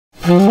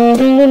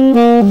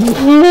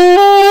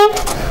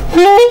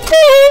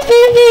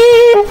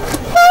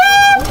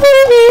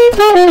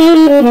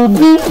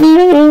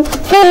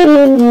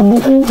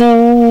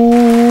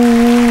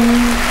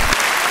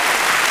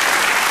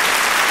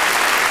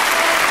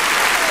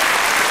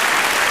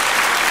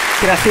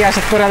Gracias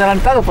por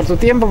adelantado, por tu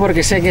tiempo,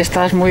 porque sé que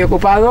estás muy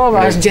ocupado,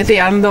 vas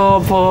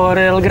jeteando por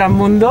el gran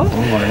mundo.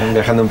 Bueno,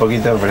 viajando un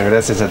poquito, pero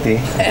gracias a ti,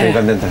 estoy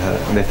contento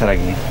de estar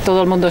aquí.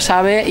 Todo el mundo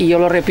sabe, y yo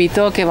lo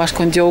repito, que vas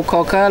con Joe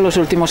Cocker los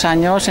últimos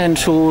años en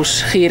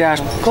sus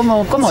giras.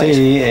 ¿Cómo es?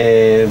 Sí,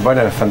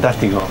 bueno, es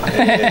fantástico.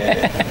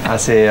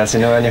 Hace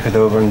 9 años que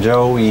toco con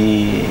Joe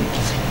y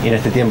en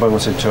este tiempo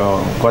hemos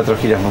hecho 4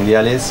 giras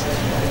mundiales.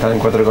 Estado en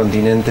 4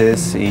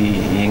 continentes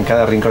y en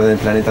cada rincón del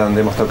planeta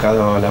donde hemos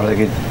tocado, la verdad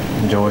que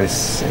Joe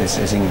es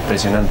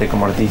impresionante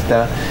como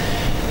artista,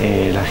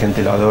 la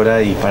gente lo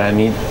adora y para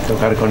mí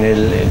tocar con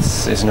él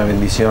es una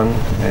bendición,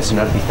 es un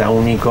artista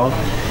único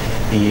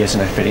y es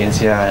una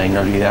experiencia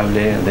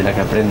inolvidable de la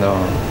que aprendo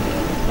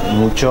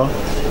mucho.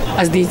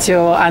 Has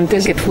dicho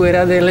antes que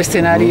fuera del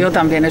escenario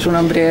también es un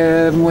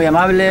hombre muy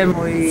amable,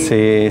 muy...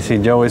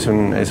 Sí, Joe es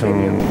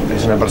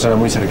una persona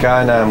muy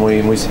cercana,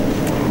 muy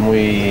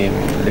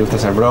le gusta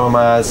hacer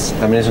bromas,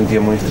 también es un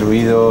tío muy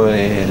instruido,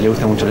 le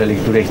gusta mucho la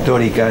lectura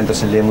histórica,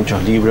 entonces lee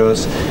muchos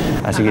libros,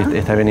 así que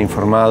está bien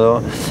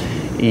informado.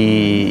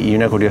 Y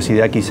una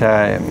curiosidad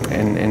quizá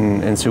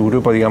en su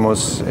grupo,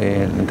 digamos,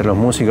 entre los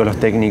músicos, los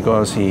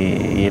técnicos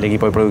y el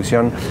equipo de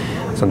producción,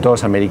 son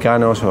todos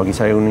americanos o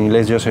quizá un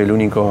inglés. Yo soy el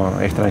único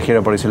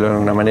extranjero, por decirlo de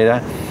alguna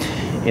manera,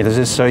 y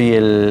entonces soy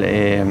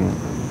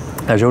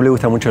a Joe le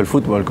gusta mucho el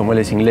fútbol, como él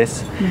es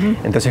inglés,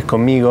 entonces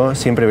conmigo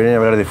siempre vienen a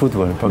hablar de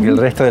fútbol, porque el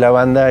resto de la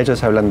banda,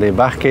 ellos hablan de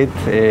básquet,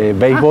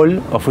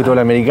 béisbol o fútbol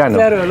americano.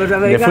 Claro, los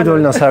americanos. De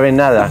fútbol no saben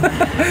nada.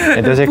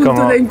 Entonces,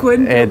 punto de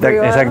encuentro,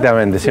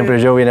 exactamente,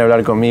 siempre Joe viene a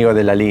hablar conmigo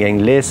de la liga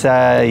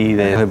inglesa y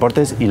de los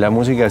deportes, y la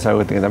música es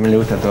algo que también le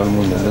gusta a todo el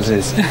mundo.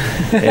 Entonces,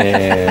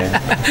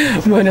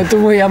 bueno, tú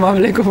muy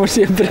amable como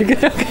siempre,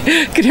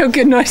 creo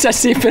que no es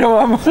así, pero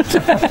vamos.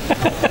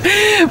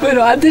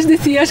 Bueno, antes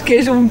decías que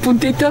es un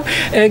puntito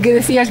que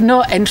decías,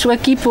 no, en su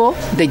equipo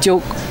de Joe,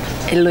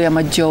 él lo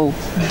llama Joe,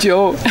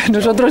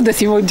 nosotros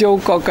decimos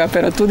Joe Cocker,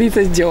 pero tú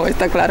dices Joe,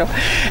 está claro.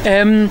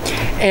 En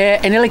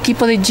el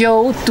equipo de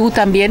Joe tú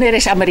también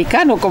eres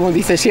americano, como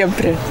dices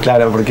siempre.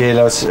 Claro, porque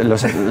los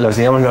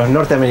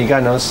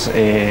norteamericanos,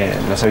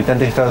 los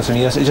habitantes de Estados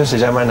Unidos, ellos se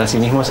llaman a sí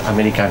mismos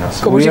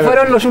americanos. Como si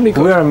fueran los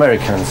únicos. We are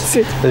Americans.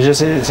 Sí. Entonces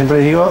yo siempre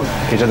digo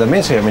que yo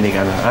también soy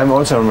americano. I'm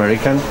also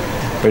American.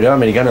 Pero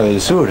americano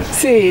del sur.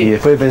 Sí. Y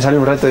después de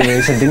pensarlo un rato y me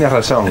dicen, tienes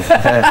razón.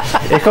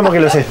 Es como que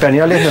los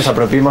españoles nos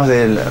apropiemos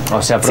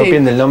se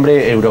apropien del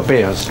nombre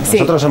europeos. Sí.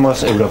 Nosotros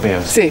somos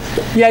europeos. Sí,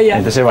 ya.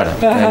 Entonces, bueno,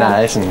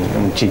 nada, es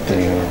un chiste.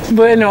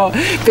 Bueno,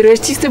 pero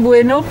es chiste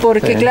bueno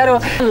porque, claro,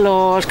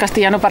 los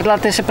castellano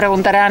parlantes se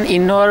preguntarán, ¿y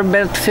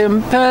Norbert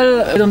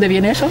Fimpel, de dónde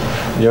viene eso?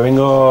 Yo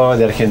vengo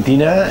de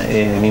Argentina,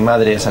 mi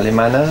madre es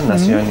alemana,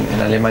 nació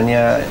en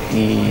Alemania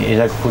y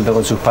ella junto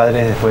con sus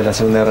padres después de la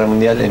Segunda Guerra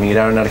Mundial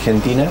emigraron a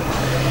Argentina.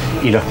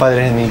 Y los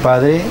padres de mi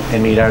padre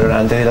emigraron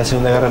antes de la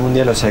Segunda Guerra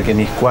Mundial, o sea que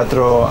mis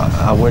 4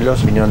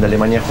 abuelos vinieron de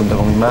Alemania junto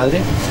con mi madre.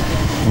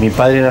 Mi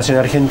padre nació en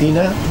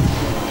Argentina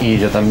y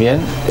yo también,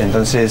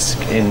 entonces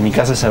en mi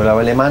casa se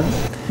hablaba alemán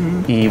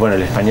y bueno,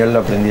 el español lo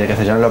aprendí, el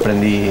castellano lo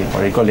aprendí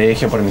por el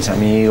colegio, por mis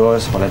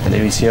amigos, por la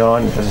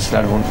televisión, entonces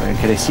claro,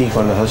 crecí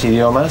con los 2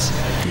 idiomas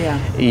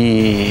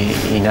y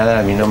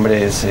nada, mi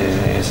nombre es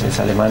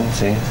alemán,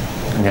 sí.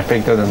 Mi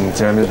aspecto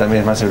seguramente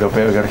también es más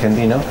europeo que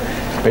argentino,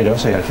 pero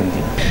soy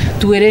argentino.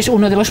 Tú eres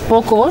uno de los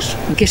pocos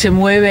que se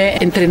mueve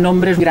entre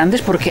nombres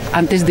grandes, porque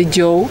antes de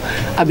Joe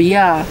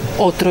había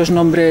otros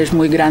nombres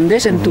muy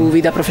grandes en tu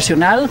vida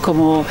profesional,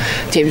 como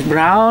James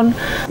Brown.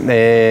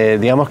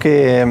 Digamos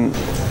que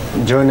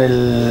yo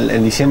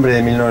en diciembre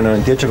de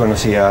 1998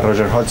 conocí a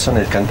Roger Hodgson,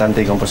 el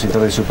cantante y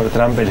compositor de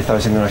Supertramp. Él estaba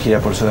haciendo una gira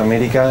por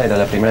Sudamérica, era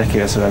la primera vez que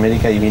iba a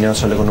Sudamérica y vino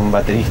solo con un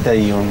baterista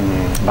y un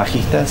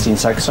bajista, sin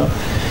saxo.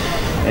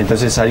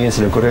 Entonces a alguien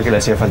se le ocurrió que le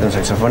hacía falta un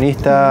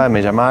saxofonista,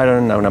 me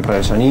llamaron a una prueba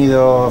de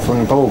sonido, fue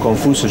un poco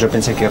confuso, yo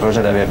pensé que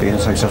Roger había pedido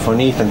un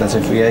saxofonista,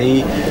 entonces fui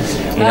ahí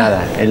y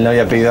nada, él no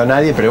había pedido a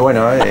nadie, pero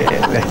bueno,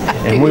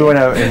 es muy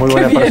buena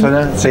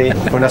persona, sí,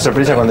 fue una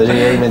sorpresa cuando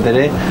llegué ahí y me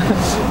enteré,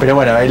 pero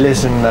bueno, él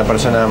es una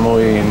persona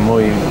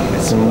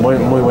es un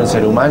muy buen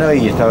ser humano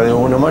y estaba de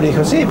buen humor y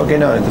dijo, sí, ¿por qué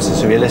no? Entonces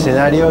subí al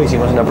escenario,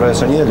 hicimos una prueba de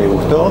sonido, le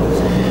gustó.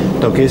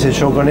 Toqué ese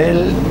show con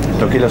él,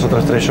 toqué los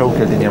otros 3 shows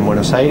que él tenía en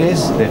Buenos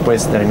Aires,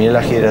 después terminé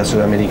la gira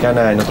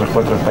sudamericana en otros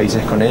 4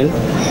 países con él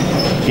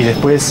y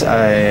después,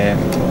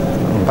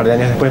 un par de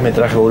años después me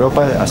traje a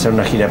Europa a hacer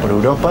una gira por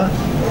Europa,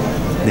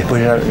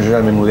 después yo ya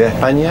me mudé a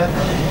España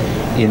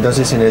y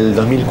entonces en el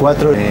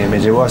 2004 me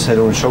llevó a hacer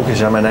un show que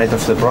se llama Night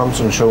of the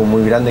Proms, un show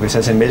muy grande que se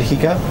hace en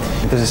Bélgica.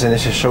 Entonces en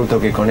ese show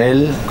toqué con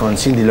él, con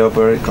Cyndi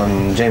Lauper,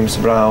 con James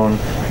Brown,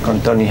 con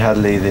Tony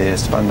Hadley de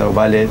Spandau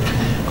Ballet,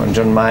 con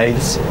John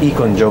Miles y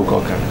con Joe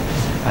Cocker.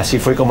 Así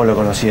fue como lo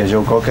conocí a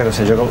Joe Cocker, o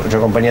sea, yo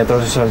acompañé a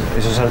todos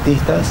esos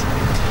artistas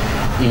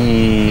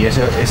Y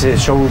ese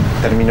show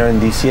terminó en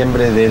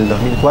diciembre del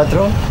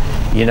 2004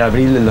 y en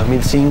abril del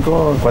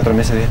 2005, 4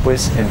 meses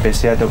después,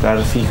 empecé a tocar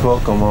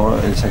fijo como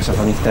el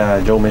saxofonista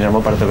Joe me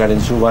llamó para tocar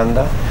en su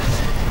banda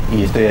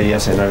y estoy ahí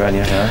hace 9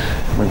 años ya,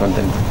 muy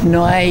contento.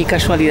 No hay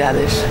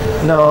casualidades.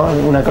 No,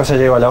 una cosa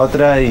lleva a la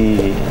otra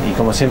y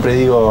como siempre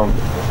digo,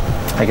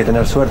 hay que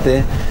tener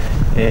suerte.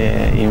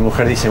 Y mi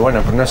mujer dice,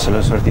 bueno, pero no es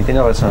solo suerte, y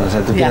tiene razón, o sea,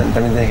 tú también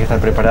tienes que estar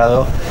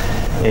preparado.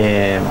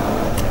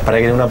 Para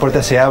que una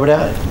puerta se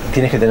abra,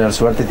 tienes que tener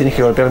suerte, tienes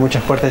que golpear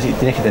muchas puertas y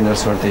tienes que tener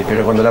suerte,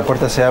 pero cuando la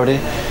puerta se abre,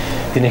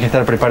 tienes que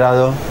estar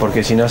preparado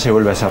porque si no se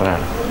vuelve a cerrar.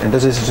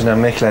 Entonces es una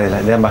mezcla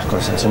de ambas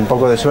cosas, un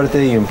poco de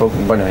suerte y un poco,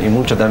 bueno, y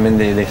mucho también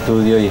de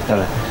estudio y estar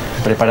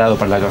preparado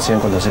para la ocasión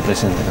cuando se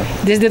presente,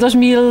 ¿no? Desde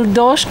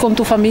 2002 con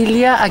tu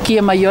familia aquí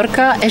en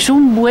Mallorca es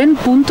un buen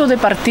punto de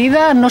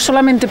partida, no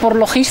solamente por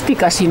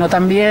logística, sino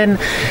también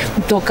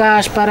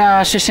tocas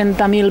para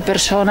 60.000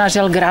 personas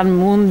del gran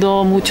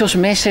mundo, muchos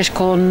meses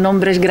con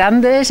nombres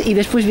grandes y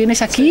después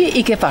vienes aquí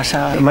y ¿qué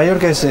pasa?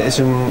 Mallorca es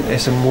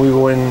un muy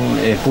buen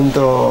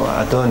punto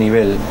a todo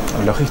nivel.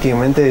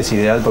 Logísticamente es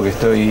ideal porque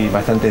estoy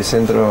bastante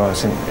centro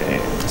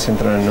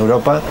en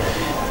Europa.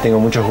 Tengo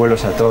muchos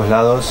vuelos a todos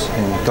lados,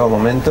 en todo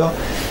momento.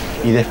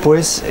 Y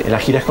después,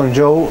 las giras con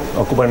Joe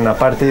ocupan una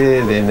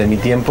parte de mi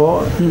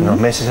tiempo, unos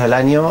meses al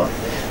año,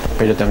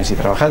 pero también estoy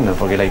trabajando,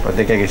 porque la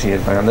hipoteca hay que seguir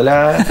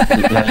pagándola.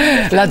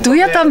 La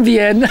tuya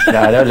también.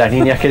 Claro, las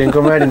niñas quieren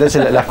comer,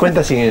 entonces las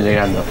cuentas siguen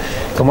llegando,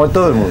 como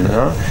todo el mundo,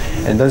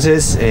 ¿no?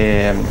 Entonces,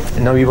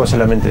 no vivo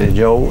solamente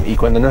de Joe, y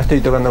cuando no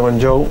estoy tocando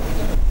con Joe,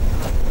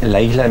 la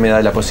isla me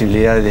da la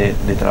posibilidad de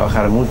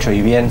trabajar mucho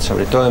y bien,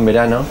 sobre todo en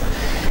verano.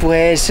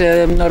 Pues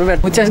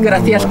Norbert, muchas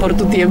gracias por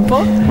tu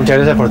tiempo. Muchas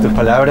gracias por tus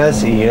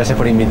palabras y gracias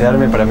por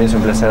invitarme. Para mí es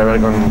un placer hablar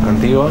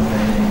contigo.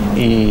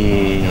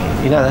 Y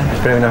nada,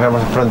 espero que nos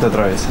veamos pronto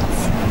otra vez.